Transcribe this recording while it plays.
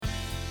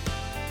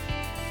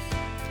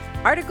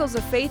Articles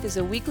of Faith is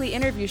a weekly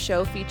interview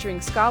show featuring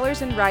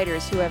scholars and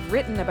writers who have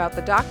written about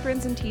the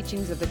doctrines and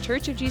teachings of the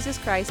Church of Jesus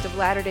Christ of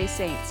Latter-day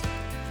Saints.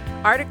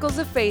 Articles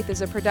of Faith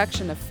is a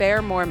production of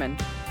Fair Mormon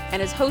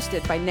and is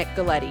hosted by Nick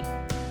Galletti.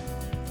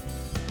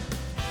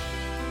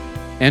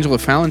 Angela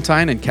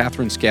Falentine and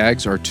Catherine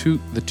Skaggs are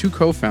the two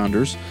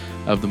co-founders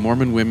of the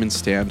Mormon Women's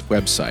Stand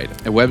website,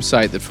 a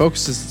website that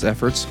focuses its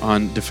efforts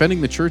on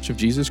defending the Church of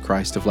Jesus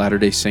Christ of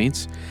Latter-day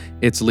Saints,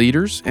 its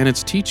leaders, and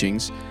its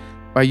teachings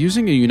by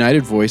using a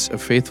united voice of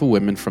faithful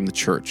women from the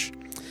church.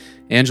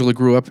 Angela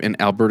grew up in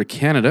Alberta,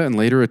 Canada, and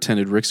later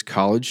attended Ricks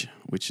College,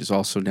 which is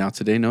also now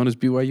today known as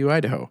BYU,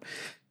 Idaho.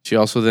 She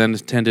also then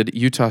attended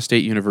Utah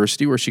State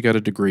University, where she got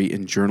a degree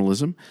in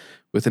journalism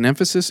with an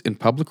emphasis in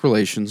public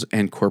relations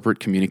and corporate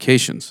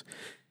communications.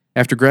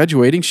 After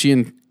graduating,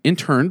 she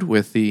interned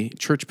with the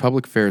Church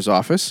Public Affairs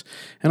Office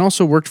and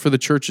also worked for the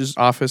church's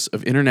Office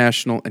of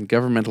International and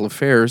Governmental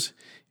Affairs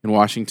in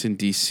Washington,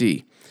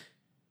 D.C.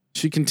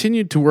 She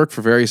continued to work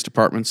for various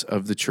departments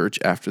of the church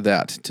after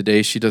that.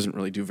 Today, she doesn't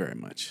really do very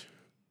much,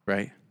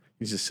 right?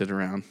 You just sit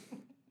around,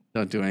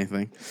 don't do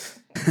anything.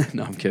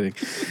 No, I'm kidding.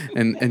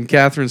 And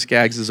Catherine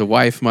Skaggs is a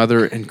wife,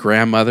 mother, and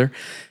grandmother.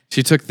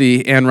 She took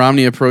the Ann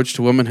Romney approach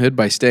to womanhood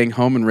by staying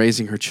home and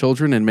raising her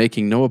children and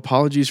making no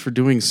apologies for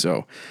doing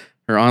so.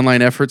 Her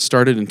online efforts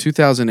started in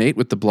 2008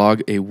 with the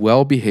blog A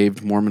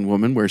Well-Behaved Mormon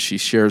Woman, where she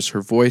shares her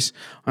voice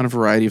on a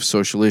variety of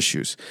social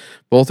issues.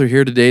 Both are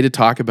here today to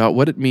talk about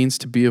what it means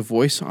to be a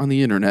voice on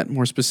the internet,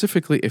 more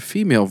specifically a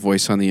female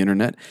voice on the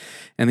internet,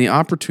 and the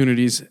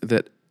opportunities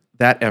that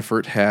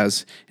effort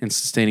has in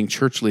sustaining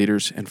church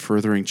leaders and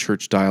furthering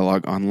church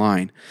dialogue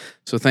online.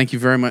 So thank you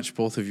very much,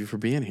 both of you, for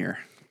being here.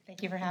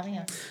 Thank you for having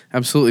us.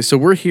 Absolutely. So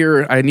we're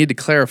here, I need to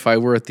clarify,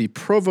 we're at the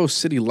Provo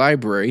City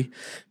Library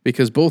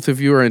because both of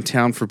you are in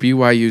town for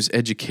BYU's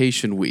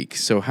Education Week.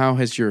 So how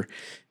has your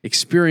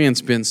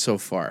experience been so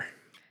far?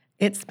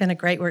 It's been a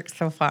great week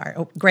so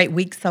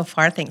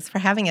far. Thanks for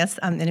having us.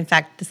 And in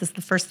fact, this is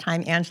the first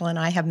time Angela and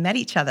I have met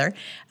each other.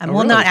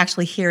 Really? Not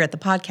actually here at the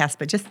podcast,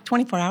 but just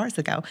 24 hours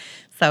ago.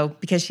 So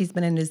because she's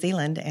been in New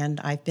Zealand and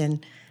I've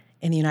been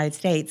in the United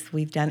States,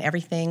 we've done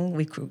everything.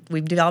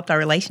 We've developed our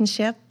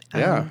relationship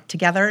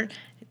together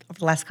over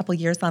the last couple of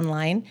years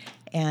online.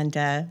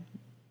 And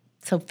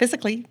so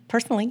physically,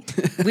 personally,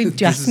 we've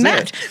just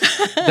met.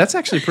 That's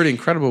actually pretty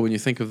incredible when you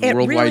think of the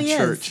worldwide really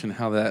church and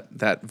how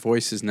that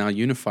voice is now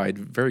unified,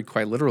 very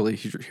quite literally,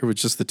 here with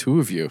just the two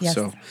of you. Yes.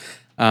 So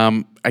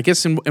I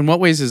guess in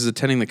what ways has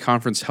attending the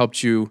conference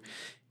helped you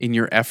in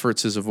your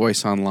efforts as a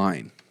voice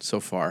online so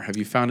far? Have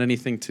you found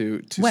anything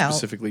to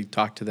specifically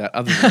talk to that,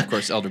 other than, of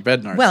course, Elder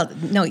Bednar? Well,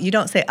 no, you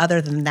don't say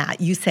other than that.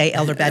 You say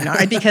Elder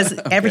Bednar because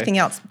everything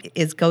else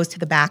goes to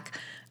the back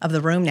of the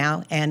room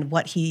now, and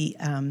what he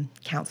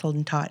counseled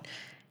and taught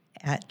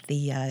at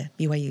the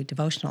BYU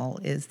devotional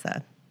is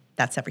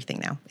that's everything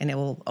now, and it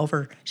will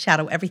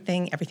overshadow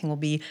everything. Everything will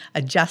be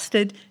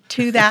adjusted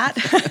to that.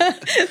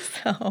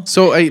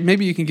 So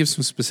maybe you can give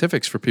some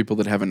specifics for people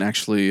that haven't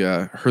actually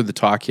heard the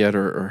talk yet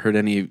or heard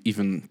any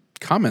even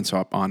comments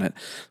on it.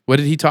 What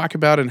did he talk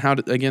about, and how,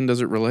 again,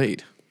 does it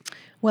relate?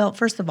 Well,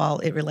 first of all,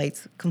 it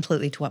relates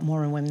completely to what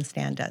Mormon Women's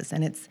Stand does,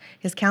 and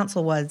his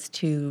counsel was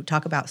to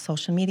talk about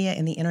social media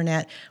and the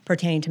internet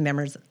pertaining to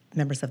members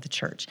of the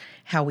church,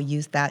 how we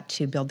use that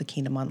to build the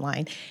kingdom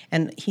online.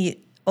 And he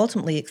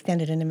ultimately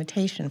extended an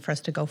invitation for us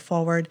to go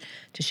forward,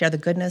 to share the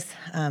goodness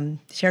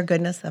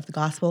of the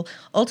gospel,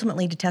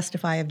 ultimately to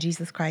testify of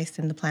Jesus Christ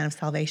and the plan of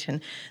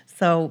salvation.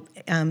 So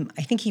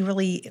I think it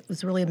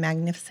was really a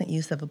magnificent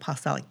use of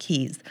apostolic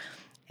keys,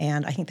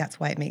 and I think that's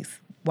why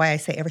I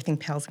say everything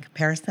pales in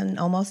comparison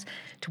almost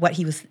to what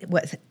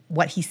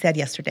he said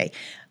yesterday.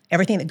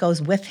 Everything that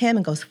goes with him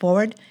and goes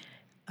forward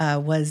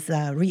was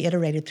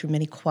reiterated through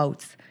many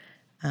quotes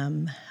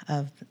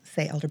of,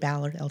 say, Elder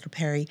Ballard, Elder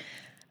Perry,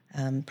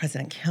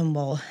 President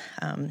Kimball,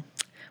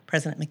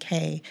 President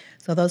McKay.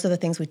 So those are the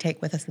things we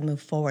take with us and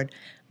move forward.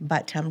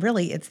 But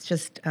really, it's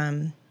just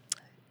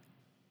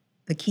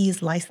the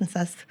keys license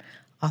us,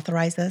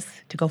 authorize us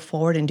to go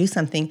forward and do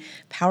something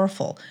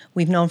powerful.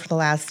 We've known for the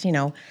last,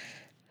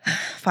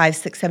 5,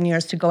 6, 7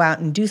 years to go out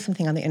and do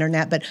something on the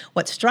internet. But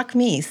what struck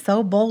me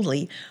so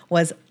boldly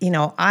was,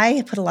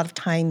 I put a lot of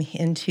time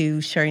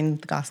into sharing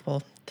the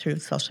gospel through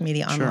social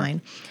media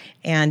online.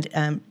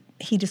 And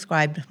he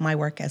described my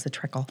work as a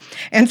trickle.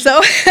 And so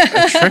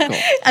a trickle.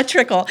 A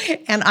trickle.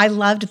 And I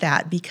loved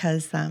that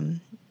because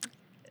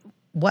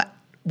what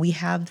we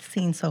have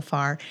seen so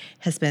far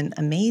has been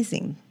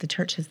amazing. The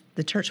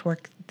church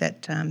work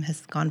that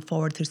has gone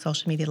forward through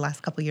social media the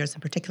last couple of years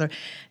in particular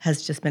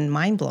has just been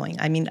mind-blowing.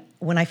 I mean,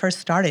 when I first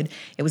started,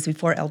 it was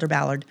before Elder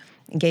Ballard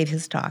gave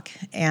his talk.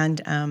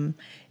 And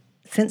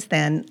since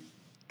then,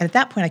 and at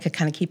that point, I could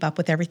kind of keep up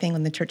with everything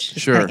when the church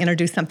just kind of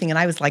introduced something, and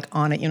I was like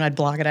on it. I'd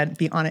blog it, I'd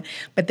be on it.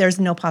 But there's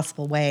no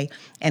possible way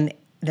and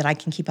that I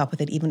can keep up with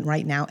it even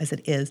right now as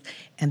it is,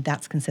 and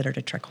that's considered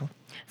a trickle.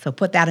 So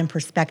put that in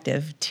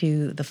perspective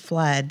to the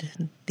flood,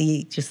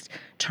 the just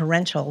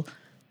torrential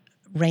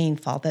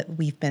rainfall that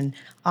we've been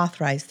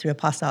authorized through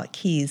apostolic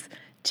keys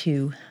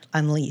to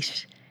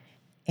unleash.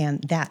 And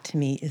that, to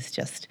me, is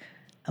just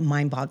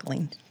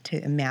mind-boggling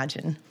to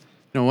imagine.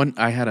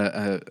 I had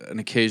an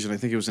occasion, I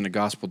think it was in a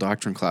gospel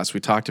doctrine class, we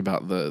talked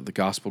about the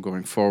gospel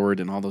going forward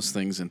and all those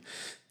things, and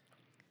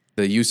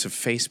the use of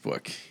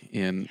Facebook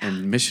in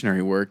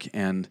missionary work.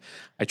 And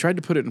I tried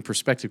to put it in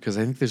perspective because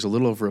I think there's a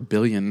little over 1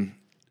 billion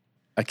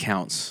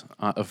accounts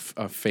of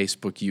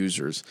Facebook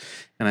users.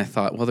 And I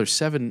thought, well, there's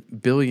 7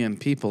 billion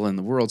people in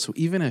the world, so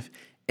even if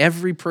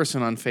every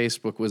person on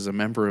Facebook was a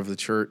member of the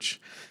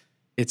church,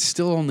 it's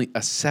still only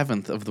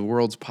 1/7 of the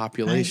world's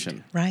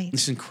population. Right.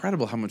 It's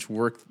incredible how much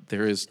work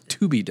there is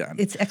to be done.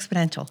 It's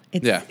exponential.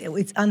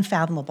 It's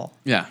unfathomable.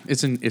 Yeah,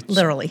 it's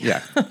literally.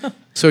 Yeah.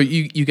 So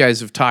you guys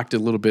have talked a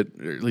little bit,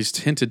 or at least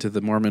hinted to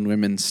the Mormon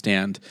Women's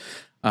Stand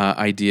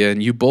idea,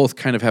 and you both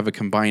kind of have a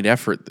combined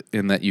effort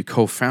in that you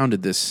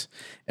co-founded this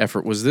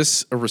effort. Was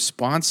this a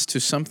response to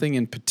something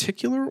in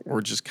particular,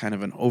 or just kind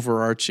of an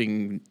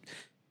overarching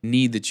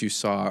need that you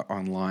saw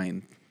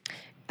online?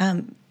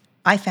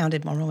 I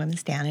founded Mormon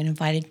Women's Stand and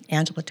invited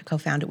Angela to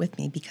co-found it with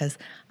me because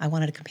I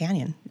wanted a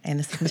companion in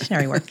this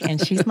missionary work,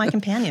 and she's my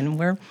companion.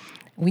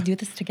 We do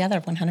this together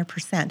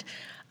 100%.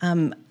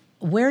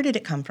 Where did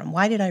it come from?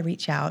 Why did I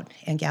reach out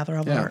and gather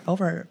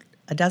over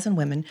a dozen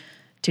women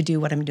to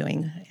do what I'm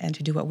doing and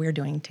to do what we're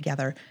doing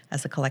together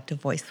as a collective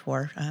voice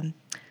for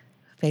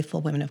faithful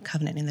women of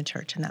covenant in the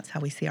church? And that's how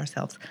we see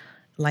ourselves,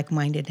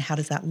 like-minded. How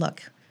does that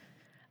look?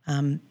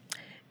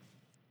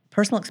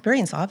 Personal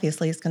experience,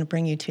 obviously, is going to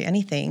bring you to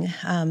anything.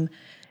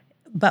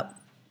 But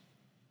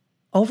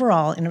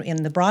overall, in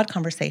the broad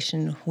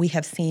conversation, we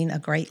have seen a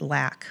great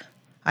lack.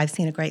 I've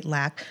seen a great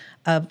lack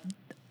of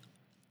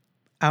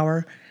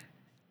our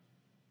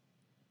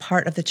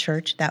part of the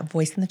church, that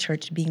voice in the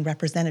church, being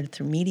represented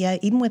through media,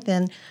 even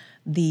within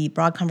the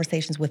broad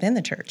conversations within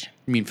the church.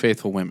 You mean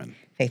faithful women?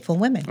 Faithful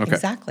women, okay.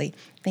 Exactly.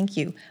 Thank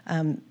you.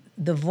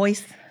 The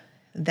voice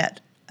that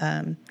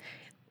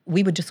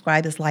we would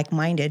describe as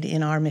like-minded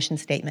in our mission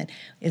statement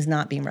is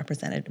not being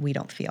represented, we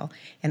don't feel.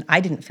 And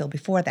I didn't feel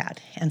before that.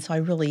 And so I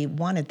really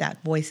wanted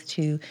that voice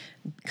to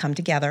come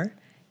together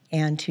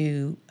and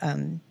to,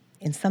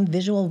 in some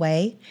visual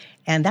way.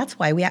 And that's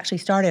why we actually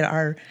started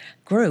our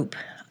group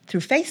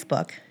through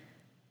Facebook.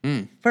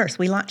 First,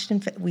 we launched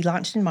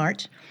in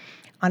March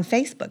on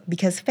Facebook,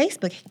 because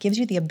Facebook gives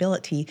you the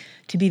ability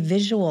to be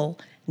visual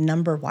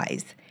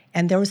number-wise.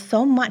 And there was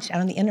so much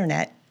out on the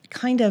internet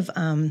kind of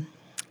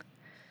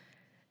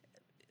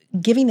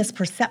giving this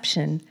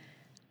perception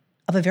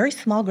of a very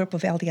small group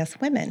of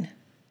LDS women.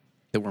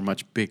 That were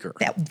much bigger.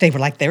 They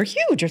were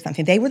huge or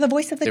something. They were the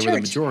voice of the church. They were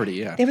the majority,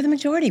 yeah. They were the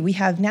majority. We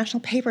have national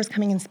papers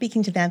coming and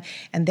speaking to them,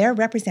 and they're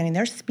representing,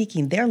 they're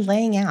speaking, they're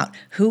laying out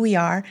who we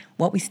are,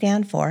 what we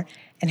stand for,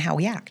 and how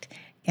we act.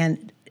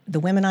 And the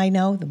women I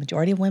know, the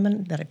majority of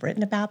women that I've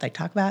written about, that I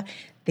talk about,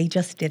 they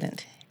just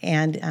didn't.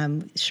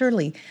 And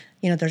surely,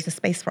 there's a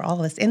space for all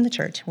of us in the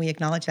church. We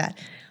acknowledge that.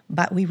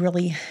 But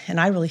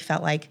I really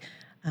felt like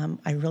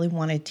I really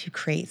wanted to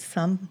create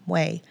some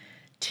way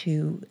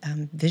to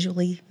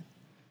visually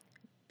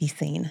be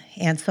seen.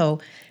 And so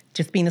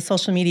just being a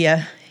social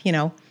media,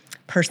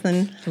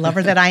 person,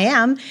 lover that I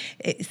am,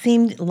 it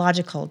seemed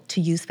logical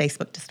to use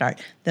Facebook to start.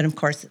 Then, of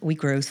course, we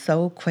grew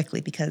so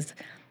quickly because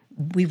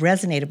we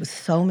resonated with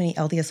so many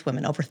LDS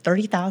women, over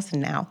 30,000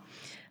 now.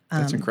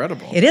 That's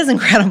incredible. It is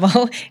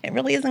incredible. It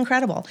really is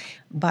incredible.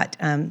 But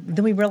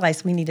then we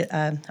realized we needed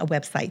a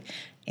website,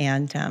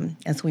 and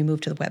so we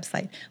moved to the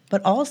website.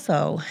 But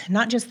also,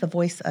 not just the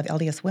voice of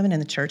LDS women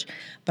in the church,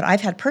 but I've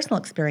had personal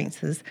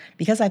experiences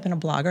because I've been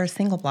a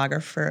single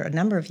blogger for a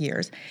number of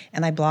years,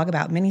 and I blog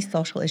about many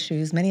social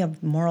issues, many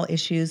of moral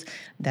issues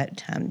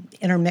that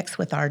intermix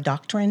with our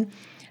doctrine.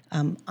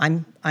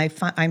 I'm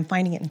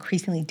finding it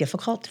increasingly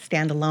difficult to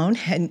stand alone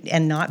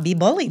and not be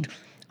bullied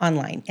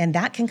online. And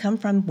that can come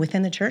from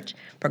within the church,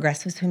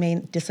 progressives who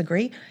may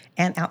disagree,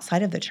 and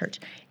outside of the church.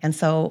 And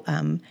so,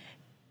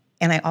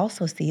 and I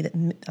also see that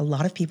a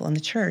lot of people in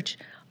the church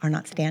are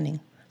not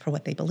standing for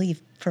what they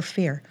believe for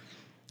fear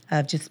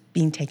of just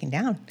being taken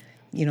down.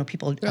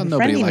 People well,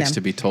 nobody likes them.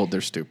 To be told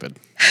they're stupid.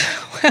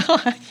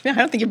 Well, I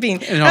don't think you're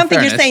being. I don't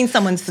think you're saying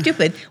someone's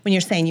stupid when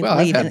you're saying you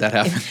believe. I've had that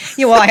happen.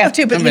 Yeah, well, I have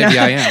too, but maybe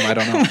I am. I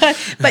don't know.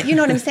 But you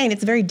know what I'm saying.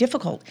 It's very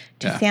difficult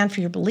to stand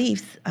for your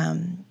beliefs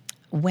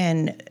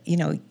when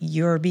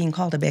you're being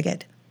called a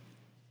bigot,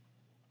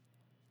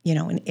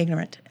 and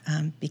ignorant,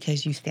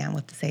 because you stand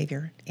with the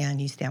Savior and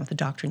you stand with the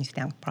doctrine, you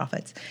stand with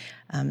prophets,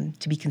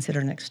 to be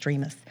considered an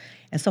extremist.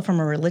 And so,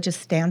 from a religious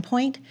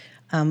standpoint,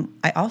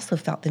 I also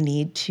felt the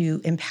need to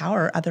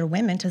empower other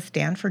women to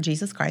stand for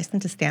Jesus Christ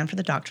and to stand for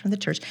the doctrine of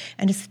the church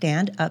and to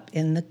stand up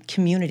in the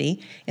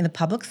community, in the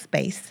public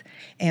space,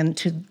 and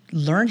to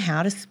learn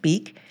how to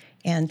speak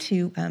and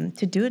to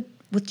do it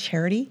with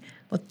charity,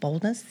 with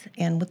boldness,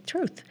 and with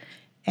truth.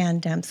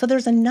 And so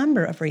there's a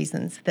number of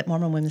reasons that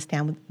Mormon Women's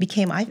Stand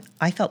became,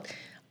 I felt,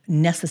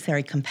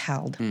 necessary,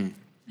 compelled. And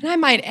I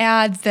might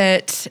add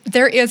that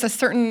there is a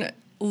certain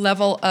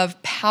level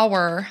of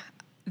power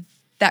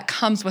that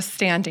comes with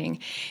standing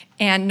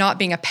and not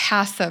being a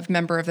passive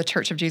member of the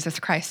Church of Jesus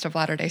Christ of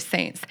Latter-day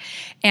Saints.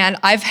 And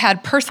I've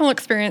had personal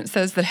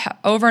experiences that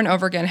over and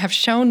over again have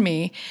shown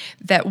me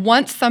that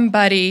once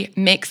somebody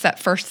makes that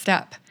first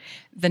step,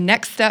 the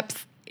next step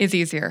is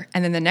easier,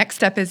 and then the next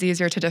step is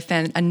easier to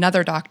defend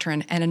another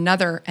doctrine and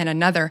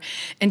another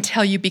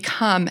until you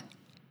become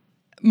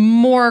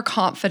more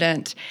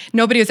confident.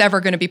 Nobody is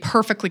ever going to be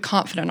perfectly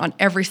confident on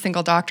every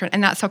single doctrine,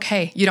 and that's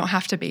okay. You don't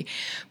have to be.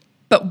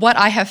 But what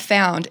I have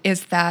found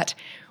is that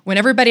when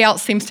everybody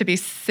else seems to be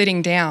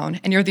sitting down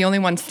and you're the only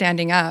one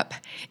standing up,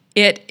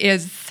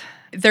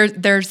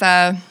 there's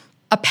a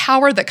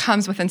power that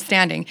comes within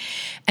standing.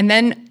 And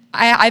then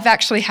I've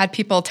actually had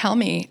people tell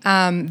me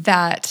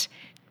that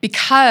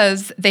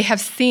because they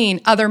have seen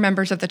other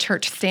members of the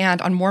church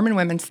stand on Mormon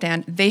Women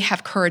Stand, they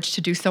have courage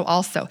to do so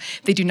also.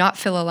 They do not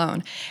feel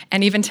alone.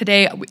 And even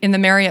today in the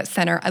Marriott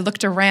Center, I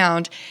looked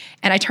around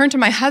and I turned to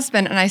my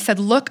husband and I said,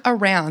 look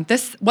around.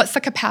 What's the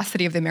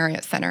capacity of the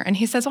Marriott Center? And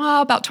he says,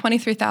 well, about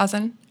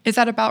 23,000. Is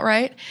that about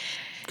right?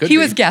 He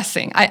was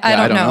guessing. I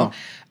don't know.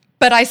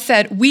 But I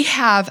said, we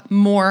have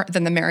more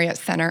than the Marriott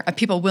Center of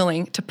people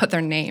willing to put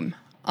their name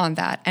on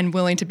that and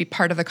willing to be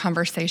part of the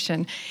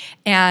conversation.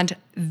 And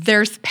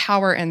there's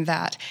power in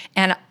that.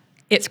 And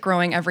it's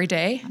growing every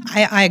day.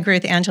 I agree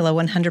with Angela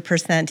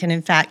 100%. And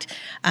in fact,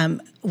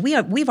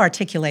 we've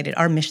articulated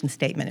our mission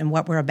statement and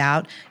what we're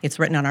about. It's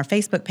written on our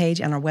Facebook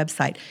page and our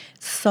website.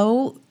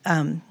 So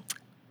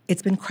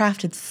it's been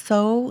crafted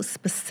so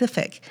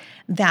specific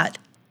that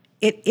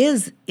it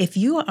is, if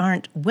you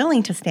aren't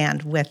willing to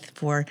stand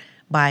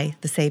by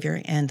the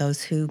Savior and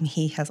those whom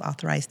He has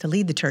authorized to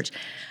lead the church,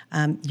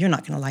 you're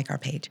not going to like our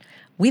page.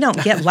 We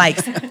don't get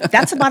likes.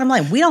 That's the bottom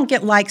line. We don't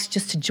get likes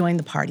just to join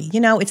the party.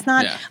 It's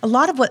not, a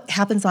lot of what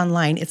happens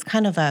online, it's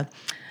kind of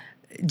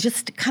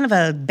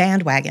a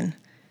bandwagon.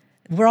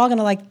 We're all going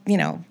to like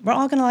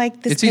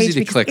this it's page.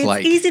 Easy to click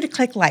like. It's easy to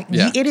click like.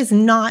 Yeah. It is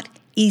not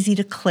easy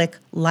to click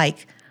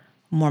like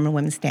Mormon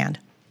Women Stand.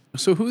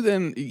 So who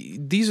then,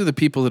 these are the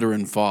people that are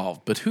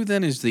involved, but who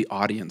then is the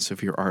audience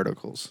of your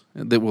articles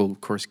that we'll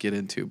of course get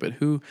into, but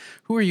who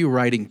are you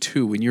writing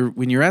to when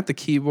you're at the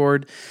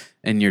keyboard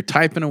and you're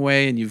typing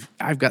away and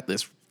I've got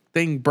this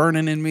thing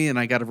burning in me and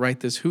I got to write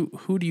this,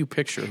 who do you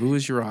picture? Who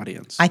is your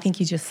audience? I think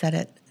you just said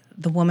it.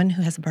 The woman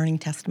who has a burning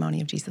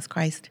testimony of Jesus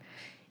Christ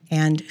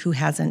and who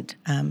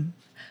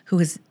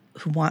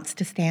wants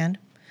to stand,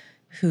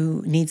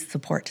 who needs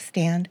support to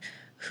stand,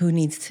 who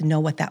needs to know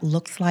what that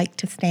looks like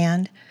to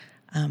stand.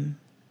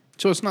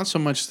 So it's not so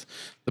much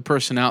the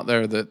person out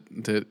there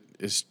that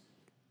is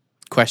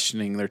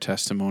questioning their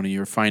testimony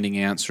or finding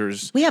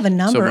answers. We have a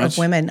number of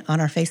women on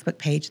our Facebook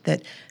page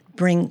that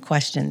bring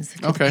questions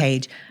to the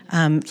page.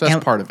 So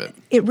that's part of it.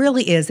 It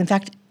really is. In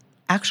fact,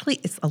 actually,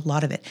 it's a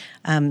lot of it.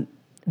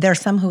 There are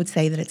some who would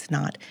say that it's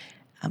not,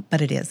 but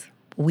it is.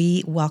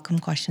 We welcome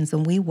questions,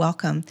 and we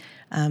welcome,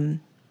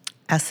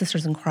 as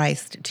sisters in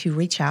Christ, to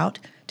reach out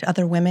to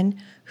other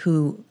women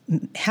who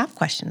have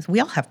questions. We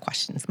all have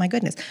questions, my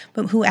goodness,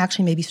 but who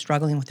actually may be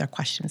struggling with their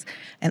questions.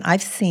 And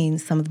I've seen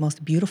some of the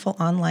most beautiful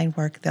online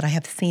work that I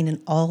have seen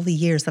in all the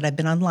years that I've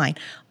been online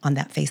on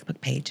that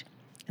Facebook page.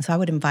 And so I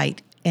would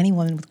invite any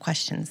woman with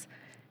questions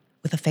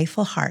with a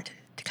faithful heart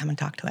to come and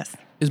talk to us.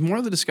 Is more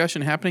of the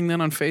discussion happening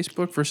then on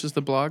Facebook versus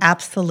the blog?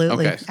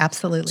 Absolutely. Okay.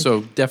 Absolutely.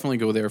 So definitely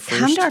go there first.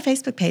 Come to our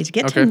Facebook page.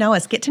 Get to know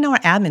us. Get to know our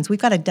admins. We've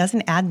got a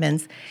dozen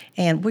admins,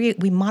 and we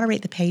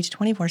moderate the page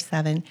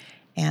 24/7,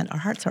 and our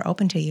hearts are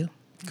open to you.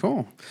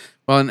 Cool.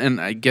 Well, and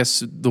I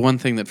guess the one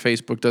thing that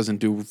Facebook doesn't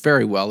do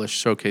very well is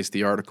showcase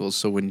the articles.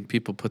 So when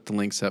people put the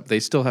links up,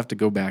 they still have to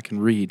go back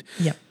and read.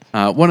 Yep.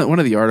 One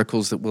of the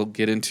articles that we'll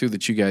get into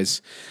that you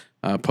guys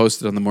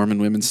posted on the Mormon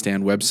Women's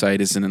Stand website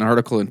is in an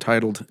article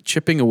entitled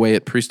 "Chipping Away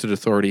at Priesthood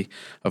Authority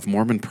of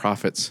Mormon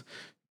Prophets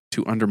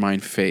to Undermine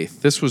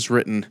Faith." This was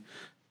written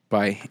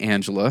by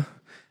Angela,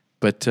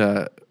 but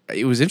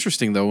it was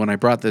interesting, though, when I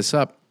brought this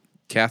up,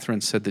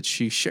 Catherine said that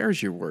she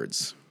shares your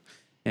words.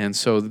 And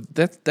so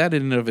that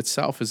in and of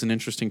itself is an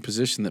interesting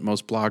position that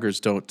most bloggers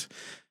don't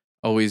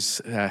always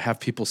have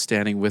people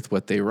standing with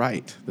what they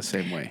write the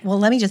same way. Well,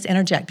 let me just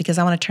interject because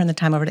I want to turn the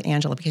time over to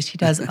Angela because she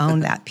does own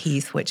that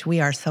piece, which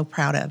we are so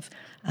proud of.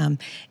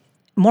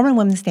 Mormon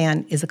Women's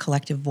Stand is a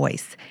collective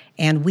voice,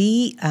 and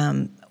we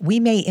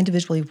may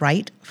individually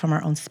write from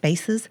our own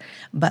spaces,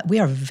 but we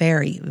are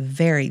very,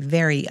 very,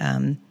 very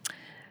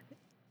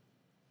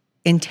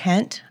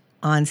intent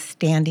on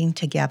standing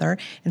together.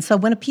 And so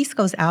when a piece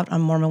goes out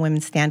on Mormon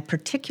Women's Stand,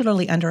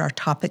 particularly under our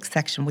topics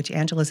section, which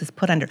Angela's is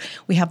put under,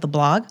 we have the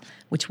blog,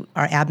 which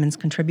our admins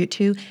contribute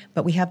to,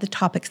 but we have the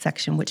topics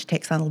section, which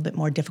takes on a little bit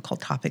more difficult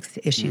topics,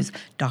 issues,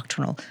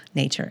 doctrinal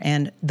nature.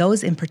 And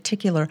those in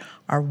particular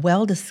are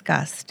well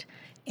discussed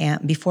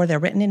and before they're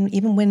written, and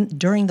even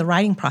during the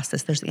writing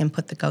process, there's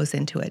input that goes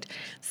into it.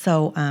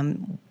 So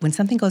when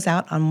something goes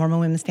out on Mormon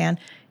Women's Stand,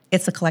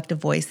 it's a collective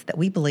voice that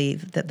we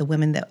believe that the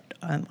women that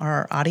are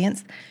our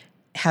audience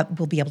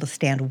will be able to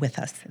stand with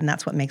us. And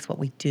that's what makes what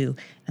we do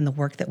and the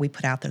work that we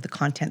put out there, the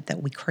content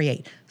that we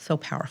create, so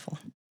powerful.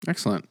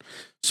 Excellent.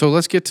 So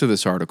let's get to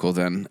this article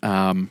then.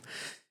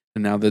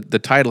 And now the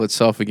title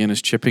itself, again,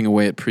 is Chipping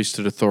Away at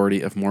Priesthood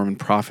Authority of Mormon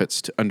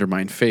Prophets to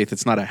Undermine Faith.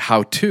 It's not a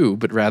how-to,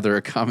 but rather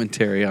a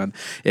commentary on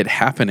it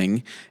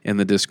happening in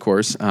the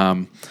discourse.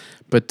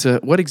 But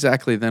what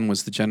exactly then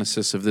was the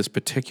genesis of this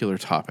particular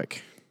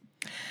topic?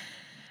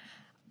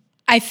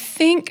 I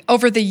think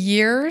over the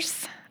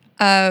years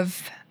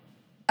of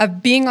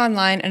being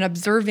online and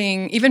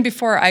observing, even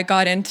before I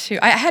got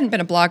into, I hadn't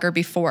been a blogger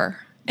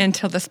before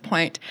until this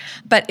point,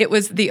 but it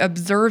was the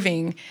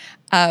observing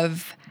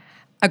of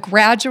a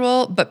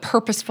gradual but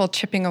purposeful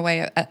chipping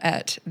away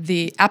at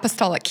the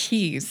apostolic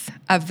keys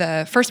of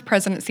the First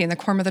Presidency and the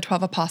Quorum of the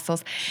 12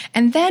 Apostles,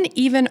 and then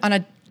even on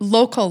a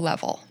local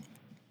level,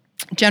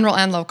 general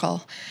and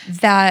local,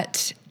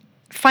 that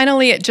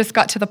finally it just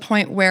got to the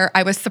point where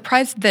I was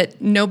surprised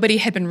that nobody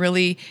had been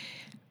really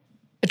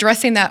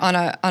addressing that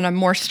on a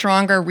more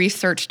stronger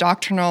research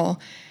doctrinal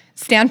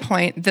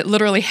standpoint that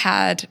literally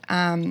had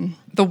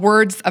the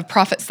words of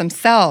prophets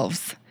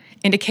themselves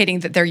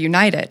indicating that they're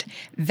united,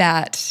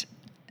 that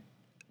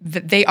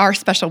they are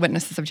special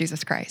witnesses of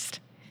Jesus Christ.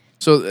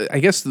 So I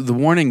guess the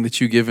warning that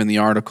you give in the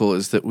article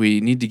is that we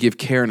need to give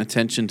care and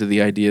attention to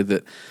the idea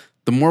that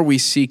the more we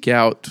seek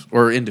out,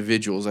 or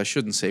individuals, I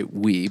shouldn't say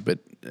we, but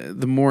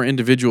the more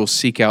individuals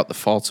seek out the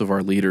faults of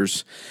our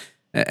leaders,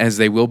 as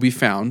they will be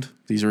found,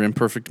 these are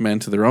imperfect men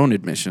to their own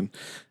admission,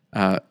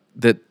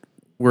 that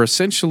we're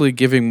essentially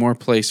giving more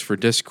place for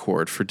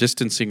discord, for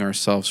distancing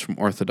ourselves from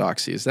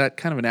orthodoxy. Is that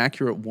kind of an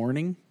accurate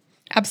warning?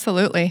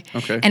 Absolutely.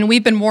 Okay. And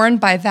we've been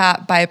warned by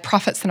that by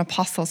prophets and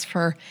apostles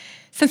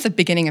since the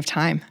beginning of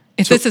time.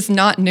 This is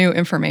not new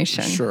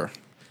information. Sure.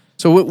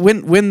 So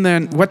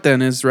what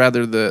then is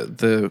rather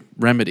the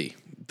remedy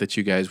that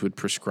you guys would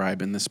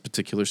prescribe in this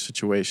particular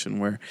situation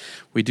where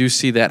we do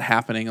see that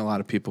happening, a lot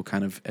of people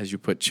kind of, as you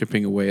put,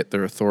 chipping away at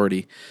their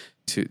authority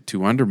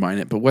to undermine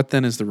it. But what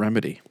then is the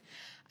remedy?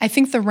 I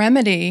think the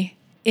remedy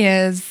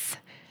is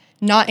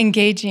not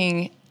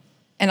engaging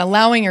and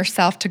allowing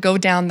yourself to go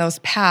down those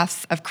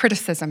paths of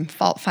criticism,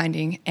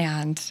 fault-finding,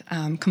 and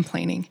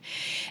complaining.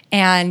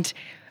 And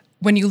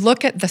when you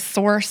look at the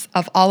source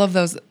of all of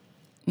those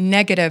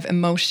negative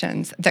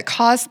emotions that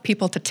cause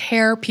people to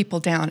tear people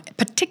down,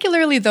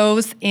 particularly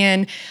those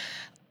in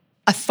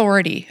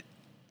authority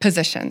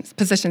positions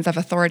of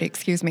authority,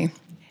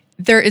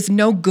 there is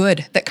no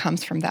good that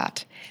comes from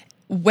that.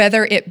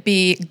 Whether it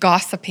be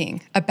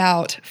gossiping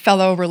about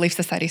fellow Relief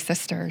Society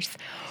sisters,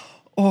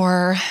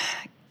 or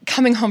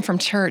coming home from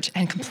church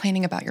and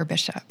complaining about your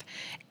bishop,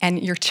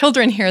 and your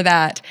children hear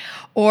that,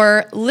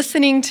 or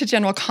listening to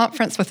General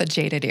Conference with a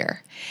jaded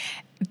ear.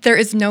 There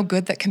is no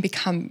good that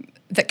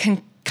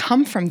can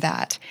come from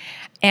that.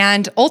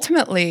 And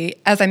ultimately,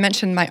 as I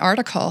mentioned in my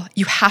article,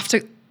 you have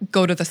to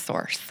go to the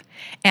source.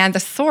 And the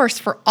source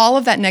for all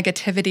of that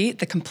negativity,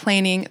 the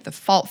complaining, the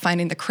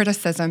fault-finding, the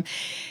criticism,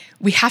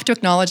 we have to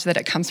acknowledge that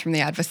it comes from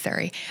the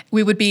adversary.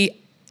 We would be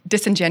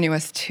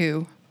disingenuous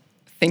to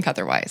think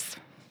otherwise.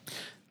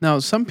 Now,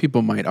 some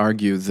people might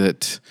argue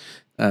that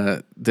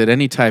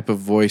any type of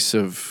voice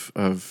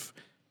of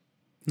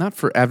not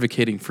for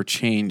advocating for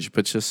change,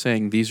 but just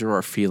saying these are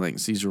our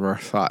feelings, these are our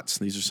thoughts,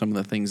 these are some of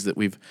the things that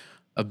we've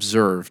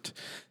observed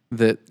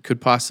that could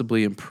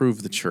possibly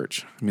improve the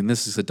church. I mean,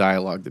 this is a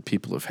dialogue that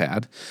people have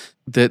had,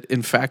 that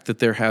in fact that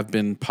there have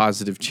been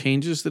positive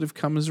changes that have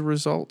come as a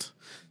result.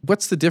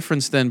 What's the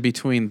difference then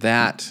between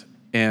that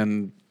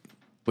and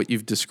what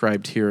you've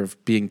described here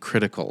of being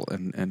critical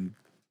and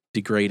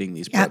degrading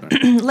these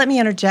brethren? Let me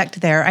interject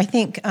there. I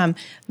think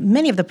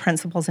many of the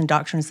principles and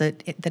doctrines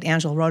that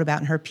Angela wrote about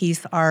in her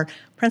piece are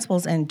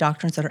principles and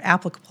doctrines that are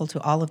applicable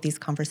to all of these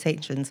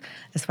conversations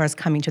as far as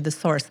coming to the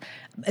source.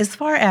 As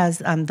far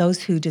as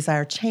those who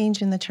desire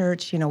change in the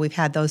church, we've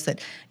had those that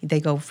they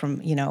go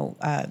from,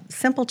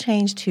 simple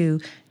change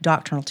to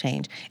doctrinal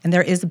change. And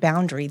there is a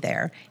boundary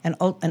there. And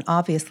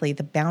obviously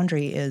the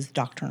boundary is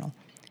doctrinal.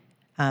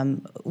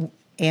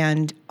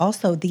 And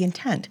also the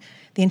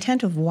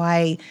intent of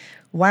why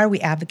are we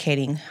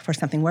advocating for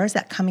something? Where is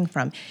that coming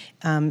from?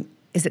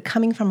 Is it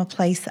coming from a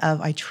place of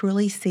I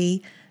truly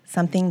see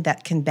something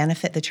that can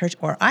benefit the church,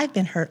 or I've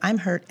been hurt, I'm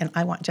hurt, and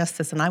I want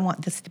justice, and I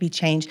want this to be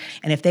changed,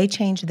 and if they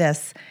change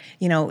this,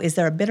 is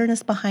there a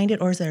bitterness behind it,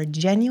 or is there a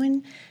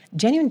genuine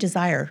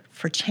desire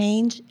for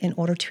change in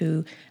order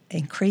to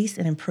increase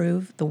and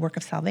improve the work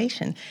of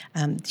salvation?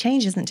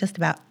 Change isn't just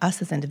about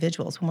us as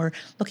individuals. When we're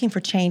looking for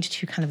change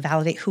to kind of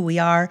validate who we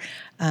are,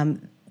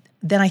 then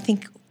I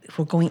think if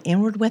we're going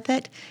inward with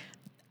it,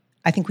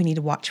 I think we need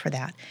to watch for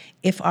that.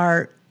 If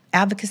our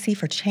advocacy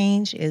for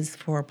change is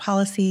for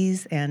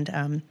policies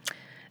and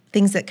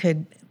things that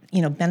could,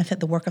 benefit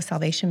the work of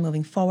salvation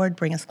moving forward,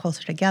 bring us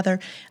closer together,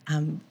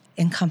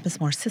 encompass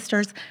more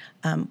sisters,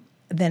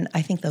 then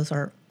I think those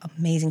are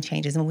amazing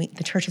changes. And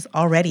the church is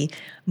already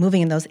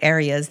moving in those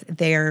areas.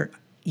 They're,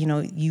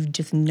 you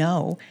just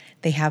know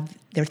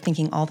they're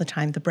thinking all the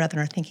time. The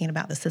brethren are thinking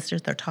about the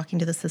sisters. They're talking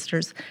to the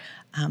sisters.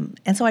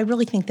 And so I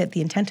really think that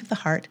the intent of the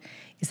heart,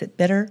 is it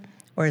bitter?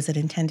 Or is it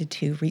intended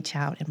to reach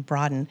out and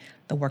broaden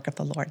the work of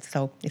the Lord?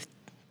 So if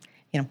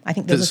I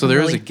think those are So there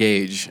is really, a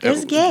gauge.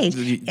 There's a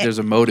gauge. There's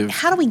a motive.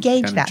 How do we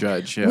gauge kind that? of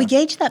judge, yeah. We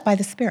gauge that by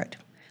the Spirit.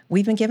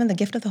 We've been given the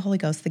gift of the Holy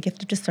Ghost, the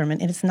gift of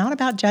discernment, and it's not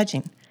about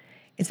judging.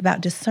 It's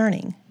about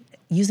discerning,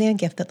 using a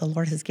gift that the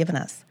Lord has given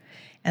us.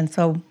 And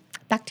so,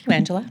 back to you,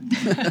 Angela.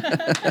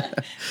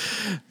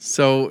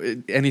 So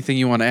anything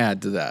you want to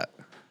add to that?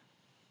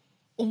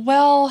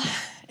 Well,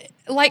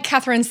 like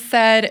Catherine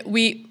said,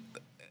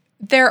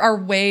 there are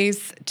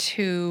ways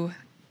to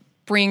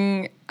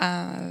bring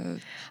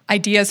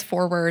ideas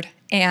forward,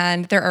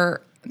 and there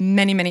are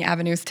many, many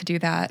avenues to do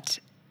that.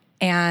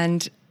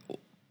 And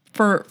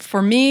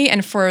for me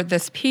and for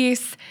this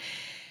piece,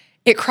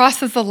 it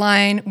crosses the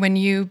line when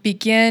you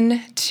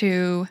begin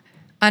to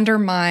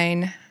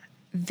undermine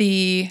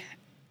the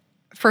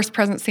first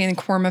presidency and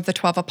quorum of the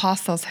 12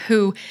 apostles,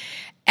 who,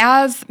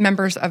 as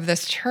members of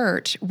this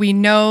church, we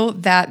know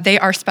that they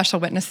are special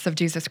witnesses of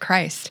Jesus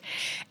Christ.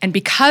 And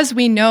because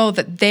we know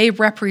that they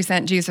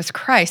represent Jesus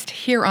Christ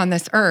here on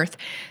this earth,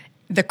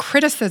 the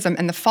criticism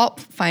and the fault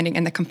finding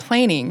and the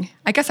complaining,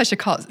 I guess I should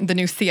call it the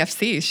new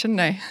CFCs, shouldn't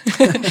I?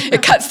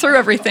 It cuts through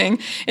everything.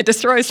 It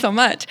destroys so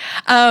much.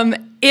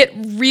 It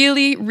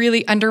really,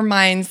 really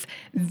undermines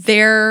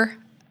their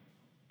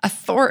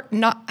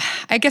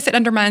it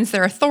undermines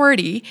their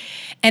authority,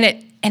 and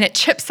it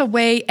chips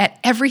away at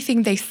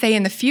everything they say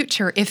in the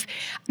future. If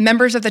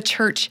members of the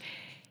church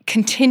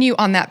continue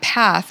on that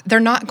path,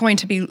 they're not going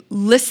to be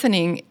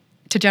listening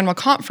to General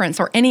Conference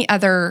or any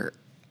other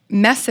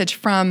message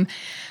from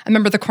a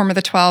member of the Quorum of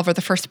the 12 or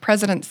the First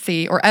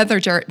Presidency or other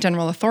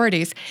general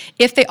authorities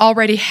if they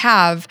already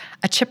have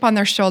a chip on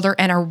their shoulder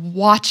and are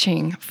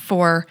watching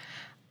for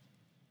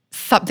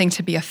something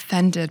to be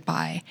offended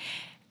by.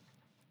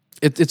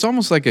 It's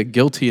almost like a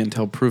guilty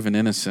until proven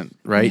innocent,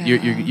 right?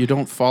 Yeah. You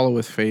don't follow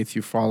with faith,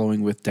 you're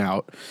following with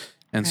doubt.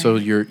 And so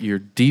your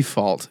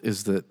default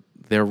is that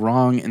they're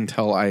wrong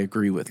until I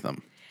agree with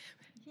them.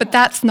 But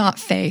that's not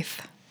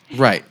faith.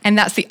 Right. And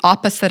that's the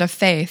opposite of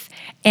faith.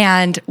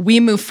 And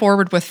we move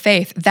forward with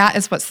faith. That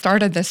is what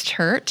started this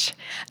church.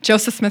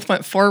 Joseph Smith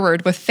went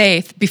forward with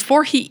faith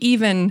before he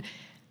even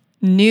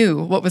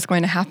knew what was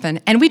going to happen.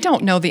 And we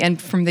don't know the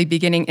end from the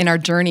beginning in our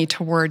journey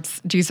towards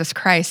Jesus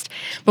Christ.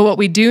 But what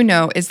we do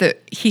know is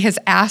that he has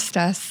asked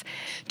us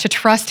to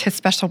trust his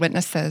special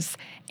witnesses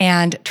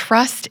and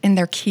trust in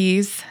their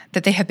keys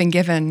that they have been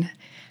given.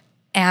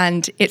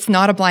 And it's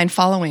not a blind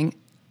following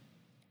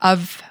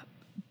of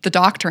the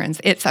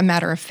doctrines. It's a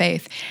matter of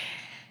faith.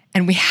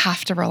 And we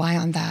have to rely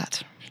on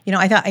that.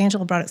 I thought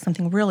Angela brought up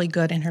something really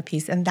good in her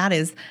piece, and that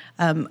is,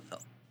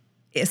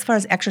 as far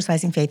as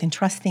exercising faith and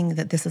trusting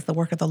that this is the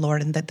work of the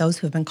Lord and that those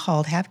who have been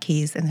called have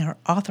keys and are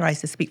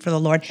authorized to speak for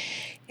the Lord.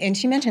 And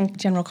she mentioned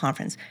General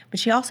Conference, but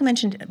she also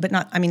mentioned,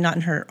 not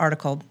in her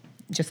article,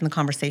 just in the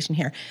conversation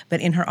here,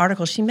 but in her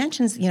article, she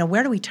mentions,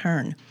 where do we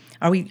turn?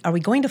 Are we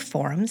going to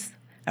forums?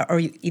 Or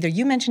either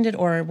you mentioned it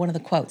or one of the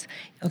quotes.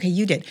 Okay,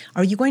 you did.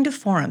 Are you going to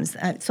forums?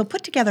 So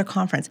put together a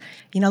conference.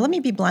 Let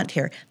me be blunt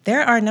here.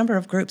 There are a number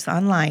of groups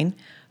online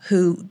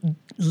who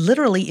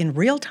literally in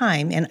real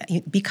time,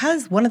 and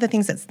because one of the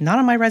things that's not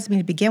on my resume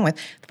to begin with,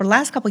 for the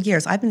last couple of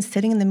years, I've been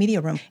sitting in the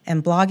media room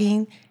and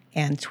blogging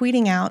and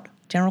tweeting out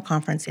General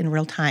Conference in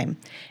real time.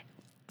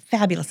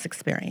 Fabulous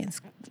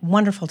experience.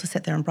 Wonderful to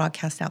sit there and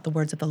broadcast out the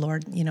words of the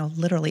Lord,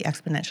 literally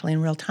exponentially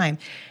in real time.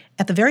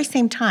 At the very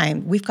same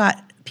time, we've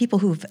got people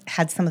who've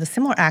had some of the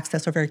similar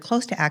access or very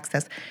close to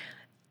access.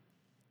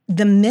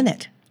 The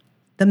minute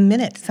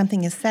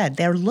something is said,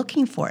 they're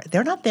looking for it.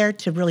 They're not there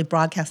to really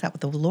broadcast out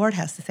what the Lord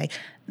has to say.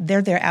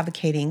 They're there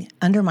advocating,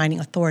 undermining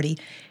authority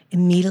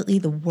immediately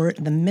the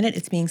minute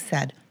it's being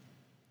said.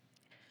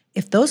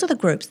 If those are the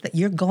groups that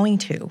you're going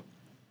to,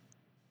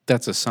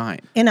 that's a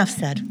sign. Enough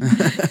said.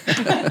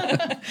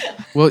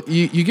 Well,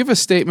 you give a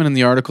statement in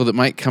the article that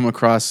might come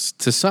across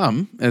to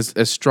some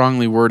as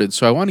strongly worded.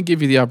 So I want to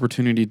give you the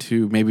opportunity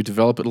to maybe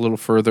develop it a little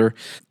further.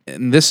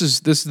 And this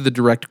is the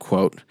direct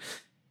quote.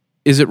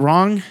 Is it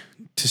wrong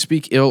to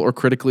speak ill or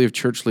critically of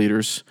church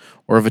leaders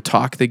or of a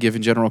talk they give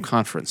in General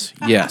Conference?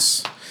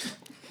 Yes.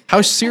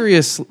 How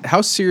serious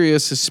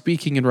is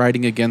speaking and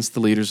writing against the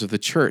leaders of the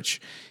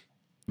church?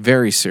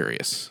 Very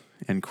serious,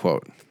 end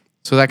quote.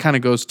 So that kind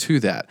of goes to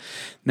that.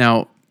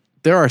 Now,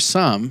 there are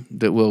some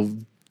that will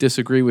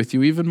disagree with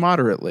you even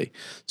moderately.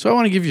 So I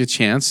want to give you a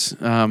chance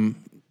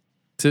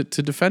to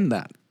defend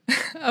that.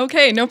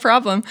 Okay, no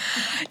problem.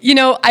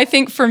 I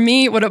think for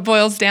me, what it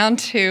boils down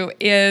to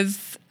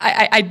is,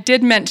 I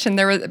did mention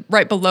there was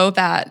right below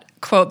that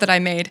quote that I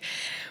made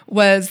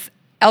was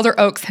Elder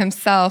Oaks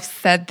himself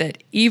said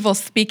that evil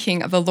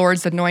speaking of the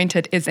Lord's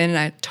anointed is in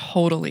a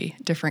totally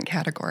different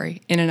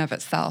category in and of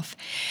itself.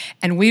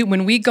 And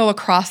when we go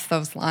across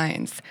those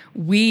lines,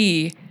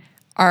 we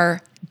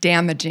are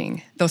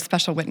damaging those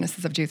special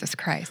witnesses of Jesus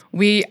Christ.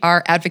 We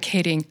are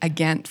advocating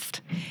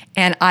against.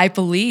 And I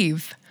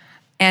believe,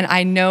 and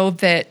I know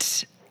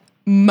that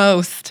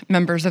most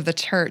members of the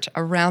church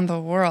around the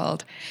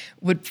world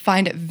would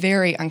find it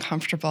very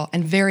uncomfortable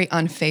and very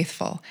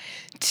unfaithful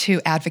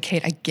to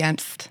advocate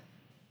against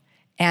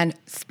and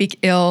speak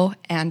ill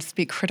and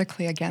speak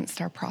critically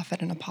against our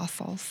prophet and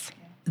apostles.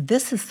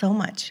 this is so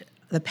much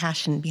the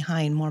passion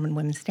behind Mormon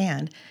Women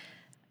Stand,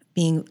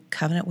 being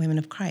covenant women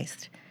of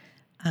Christ.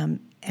 And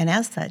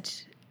as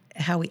such,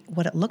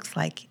 what it looks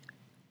like,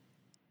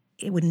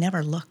 it would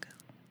never look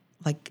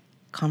like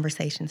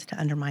conversations to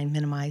undermine,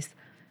 minimize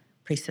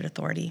priesthood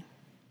authority.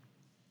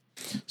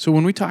 So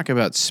when we talk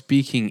about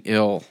speaking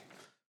ill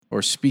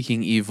or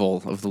speaking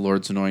evil of the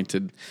Lord's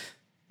anointed,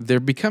 there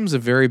becomes a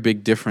very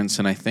big difference,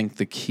 and I think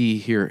the key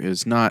here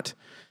is not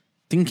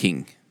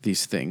thinking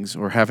these things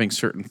or having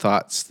certain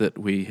thoughts that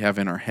we have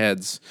in our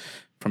heads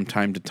from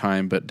time to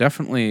time, but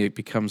definitely it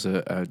becomes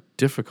a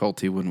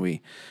difficulty when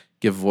we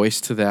give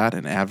voice to that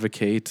and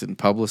advocate and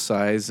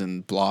publicize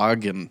and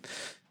blog and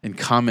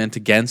comment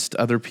against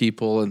other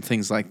people and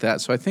things like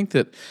that. So I think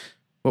that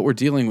what we're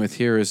dealing with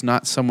here is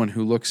not someone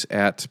who looks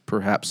at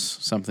perhaps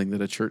something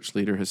that a church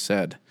leader has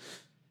said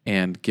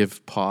and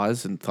give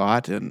pause and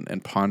thought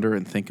and ponder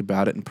and think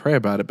about it and pray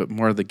about it, but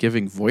more the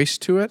giving voice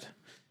to it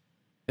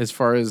as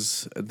far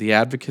as the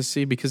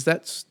advocacy, because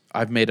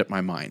I've made up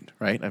my mind,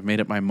 right? I've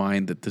made up my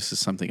mind that this is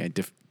something I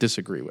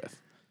disagree with.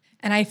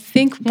 And I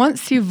think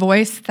once you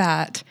voice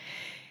that,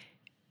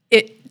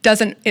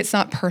 it's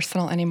not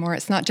personal anymore.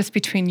 It's not just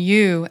between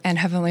you and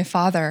Heavenly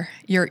Father,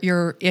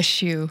 your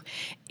issue.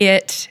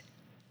 It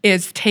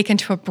is taken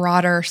to a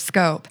broader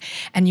scope,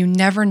 and you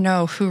never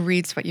know who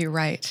reads what you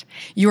write.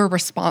 You are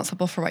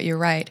responsible for what you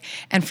write.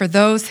 And for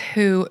those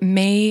who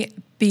may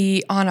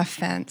be on a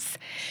fence,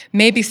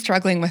 may be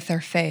struggling with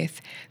their faith,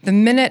 the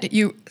minute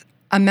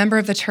a member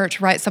of the church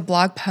writes a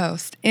blog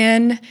post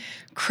in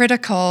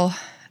critical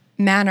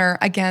manner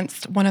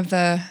against one of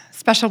the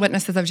special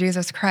witnesses of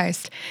Jesus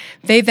Christ,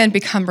 they then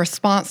become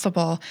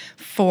responsible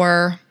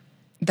for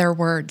their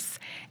words.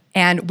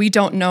 And we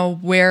don't know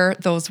where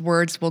those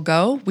words will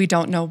go. We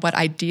don't know what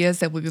ideas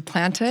that will be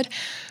planted.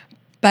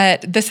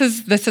 But this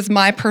is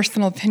my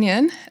personal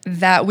opinion,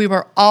 that we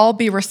will all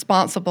be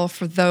responsible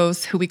for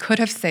those who we could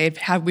have saved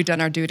had we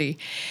done our duty.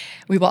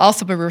 We will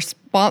also be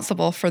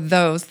responsible for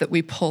those that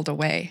we pulled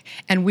away.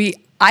 And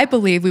I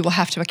believe we will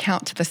have to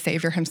account to the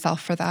Savior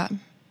himself for that.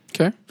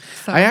 Okay.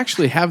 So. I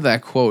actually have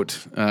that quote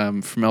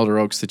from Elder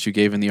Oaks that you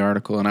gave in the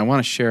article, and I want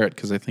to share it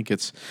because I think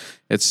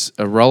it's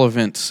a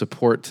relevant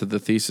support to the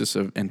thesis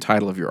and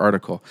title of your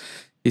article.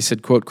 He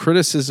said, quote,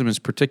 "Criticism is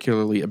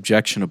particularly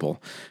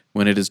objectionable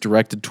when it is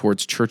directed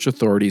towards church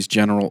authorities,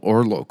 general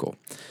or local.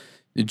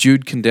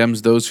 Jude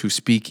condemns those who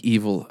speak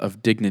evil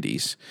of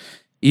dignities.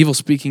 Evil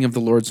speaking of the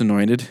Lord's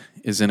anointed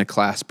is in a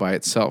class by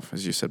itself,"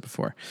 as you said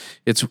before.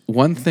 "It's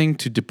one thing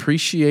to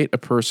depreciate a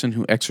person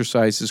who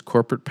exercises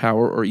corporate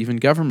power or even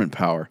government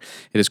power.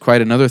 It is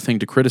quite another thing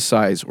to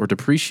criticize or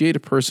depreciate a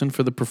person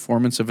for the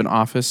performance of an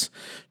office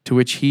to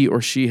which he or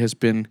she has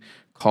been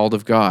called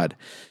of God.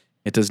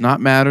 It does not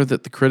matter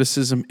that the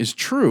criticism is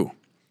true.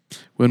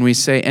 When we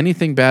say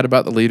anything bad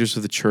about the leaders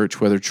of the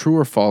church, whether true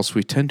or false,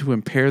 we tend to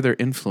impair their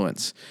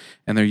influence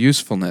and their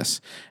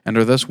usefulness, and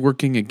are thus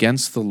working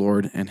against the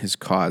Lord and his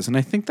cause." And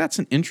I think that's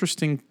an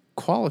interesting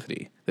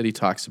quality that he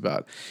talks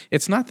about.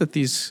 It's not that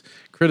these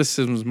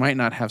criticisms might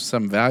not have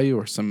some value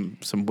or some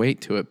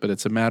weight to it, but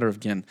it's a matter of,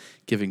 again,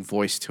 giving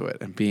voice to it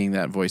and being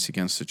that voice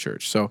against the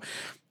church. So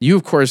you,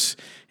 of course,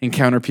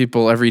 encounter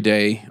people every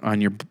day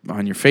on your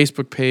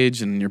Facebook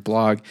page and your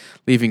blog,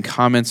 leaving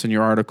comments on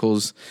your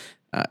articles.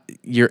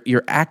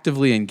 You're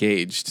actively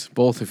engaged,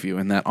 both of you,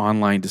 in that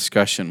online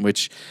discussion,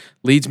 which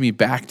leads me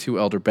back to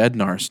Elder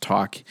Bednar's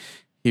talk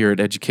here at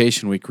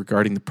Education Week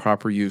regarding the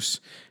proper use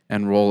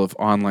and role of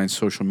online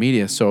social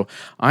media. So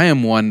I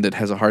am one that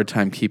has a hard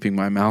time keeping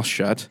my mouth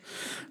shut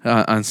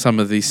on some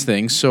of these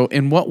things. So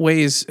in what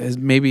ways has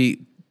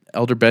maybe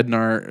Elder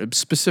Bednar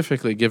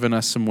specifically given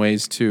us some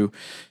ways to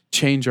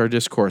change our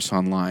discourse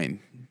online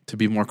to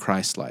be more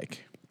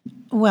Christ-like?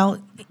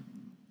 Well,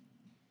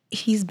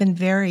 he's been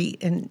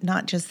and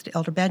not just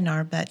Elder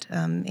Bednar, but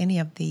any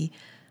of the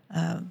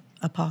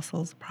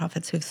apostles,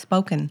 prophets who have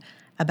spoken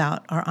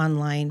about our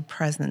online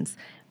presence.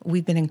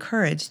 We've been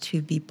encouraged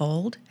to be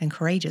bold and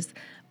courageous,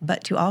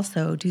 but to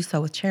also do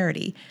so with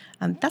charity.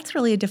 That's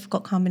really a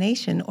difficult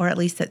combination, or at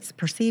least it's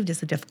perceived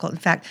as a difficult. In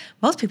fact,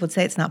 most people would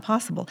say it's not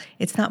possible.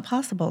 It's not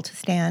possible to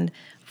stand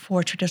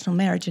for traditional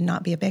marriage and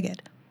not be a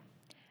bigot.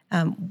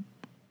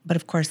 But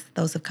of course,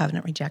 those of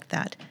covenant reject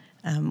that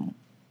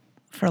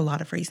for a lot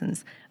of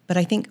reasons. But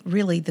I think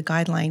really the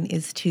guideline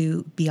is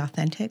to be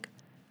authentic,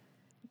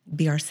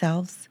 be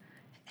ourselves,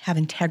 have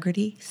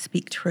integrity,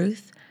 speak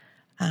truth,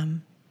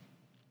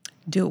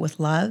 do it with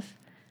love,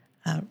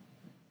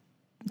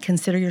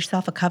 consider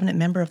yourself a covenant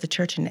member of the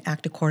church and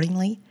act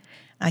accordingly.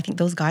 I think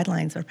those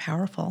guidelines are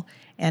powerful.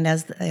 And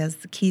as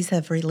the keys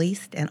have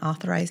released and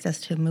authorized us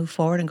to move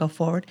forward and go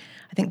forward,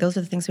 I think those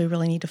are the things we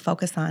really need to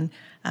focus on.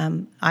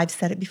 I've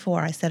said it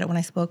before. I said it when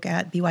I spoke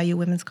at BYU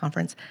Women's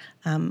Conference.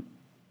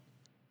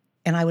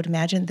 And I would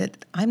imagine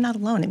that I'm not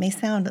alone. It may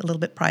sound a little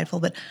bit prideful,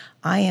 but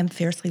I am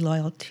fiercely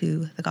loyal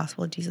to the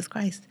gospel of Jesus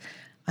Christ.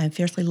 I'm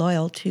fiercely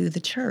loyal to the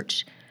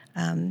church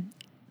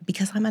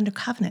because I'm under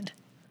covenant.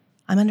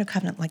 I'm under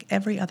covenant like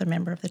every other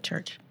member of the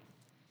church.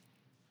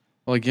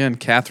 Well, again,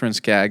 Catherine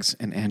Skaggs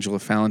and Angela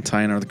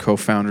Falentine are the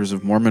co-founders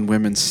of Mormon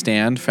Women's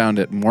Stand, found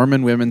at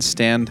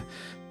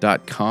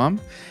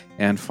mormonwomenstand.com,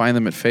 and find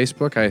them at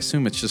Facebook. I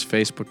assume it's just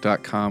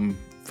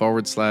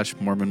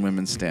facebook.com/Mormon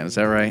Women's Stand. Is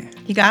that right?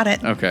 You got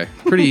it. Okay.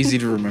 Pretty easy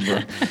to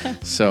remember.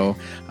 So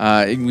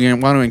we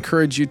want to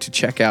encourage you to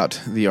check out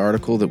the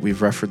article that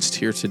we've referenced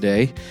here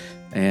today,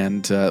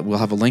 and we'll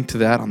have a link to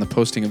that on the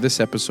posting of this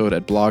episode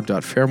at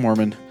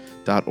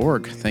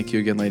blog.fairmormon.org. Thank you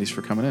again, ladies,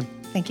 for coming in.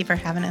 Thank you for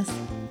having us.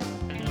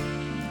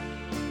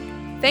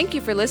 Thank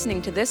you for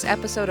listening to this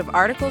episode of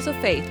Articles of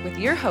Faith with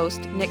your host,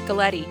 Nick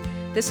Galletti.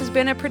 This has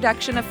been a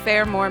production of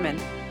Fair Mormon.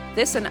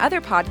 This and other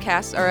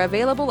podcasts are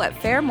available at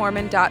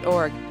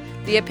fairmormon.org.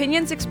 The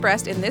opinions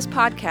expressed in this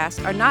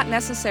podcast are not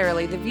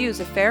necessarily the views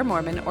of Fair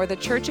Mormon or the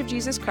Church of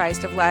Jesus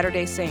Christ of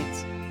Latter-day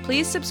Saints.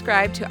 Please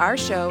subscribe to our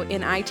show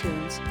in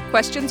iTunes.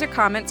 Questions or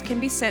comments can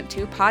be sent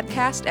to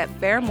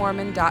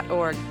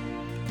podcast@fairmormon.org.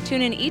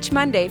 Tune in each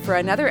Monday for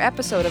another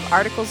episode of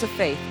Articles of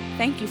Faith.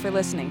 Thank you for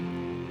listening.